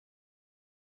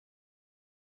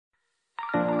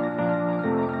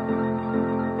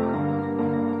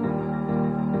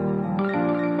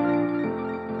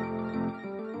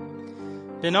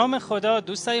به نام خدا.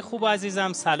 دوستای خوب و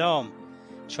عزیزم سلام.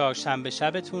 چهارشنبه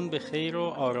شبتون به خیر و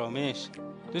آرامش.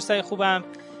 دوستای خوبم،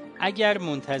 اگر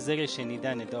منتظر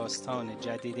شنیدن داستان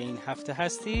جدید این هفته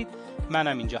هستید،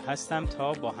 منم اینجا هستم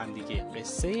تا با همدیگه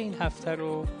قصه این هفته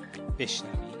رو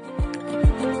بشنویم.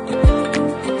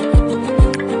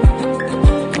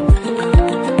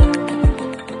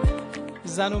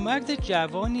 زن و مرد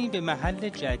جوانی به محل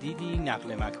جدیدی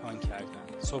نقل مکان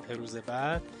کردند. صبح روز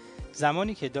بعد،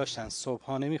 زمانی که داشتن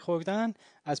صبحانه می‌خوردن،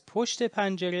 از پشت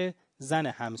پنجره زن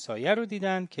همسایه رو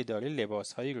دیدن که داره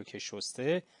لباسهایی رو که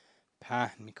شسته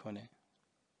پهن میکنه.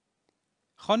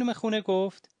 خانم خونه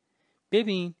گفت: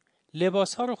 ببین،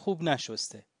 لباسها رو خوب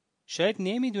نشسته. شاید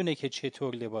نمیدونه که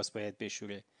چطور لباس باید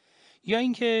بشوره، یا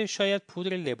اینکه شاید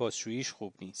پودر لباسشوییش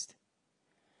خوب نیست.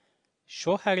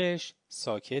 شوهرش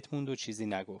ساکت موند و چیزی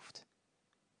نگفت.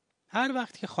 هر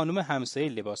وقت که خانم همسایه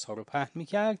لباسها رو پهن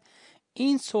میکرد،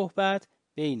 این صحبت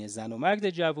بین زن و مرد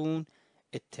جوون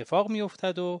اتفاق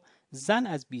میافتاد و زن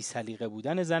از بی‌سلیقه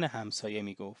بودن زن همسایه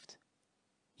میگفت.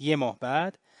 یه ماه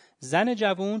بعد، زن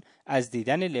جوون از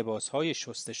دیدن لباسهای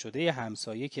شسته شده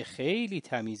همسایه که خیلی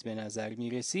تمیز به نظر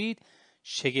میرسید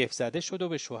شگفت زده شد و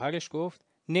به شوهرش گفت: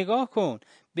 نگاه کن،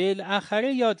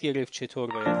 بالاخره یاد گرفت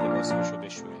چطور باید لباسهاشو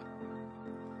بشوره.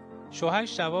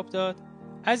 شوهرش جواب داد: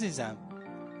 عزیزم،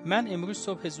 من امروز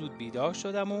صبح زود بیدار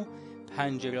شدم و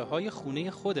پنجره های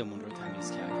خونه خودمون رو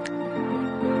تمیز کردم.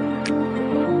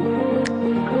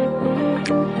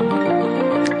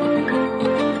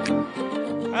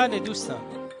 بله دوستان،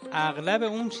 اغلب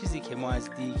اون چیزی که ما از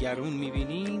دیگرون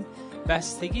میبینیم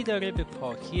بستگی داره به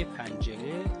پاکی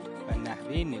پنجره و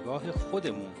نحوه نگاه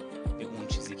خودمون به اون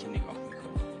چیزی که نگاه میکنیم.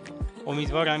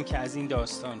 امیدوارم که از این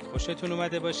داستان خوشتون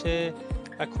اومده باشه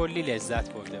و کلی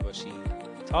لذت برده باشین.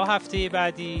 تا هفته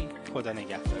بعدی، خدا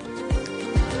نگهدارتون.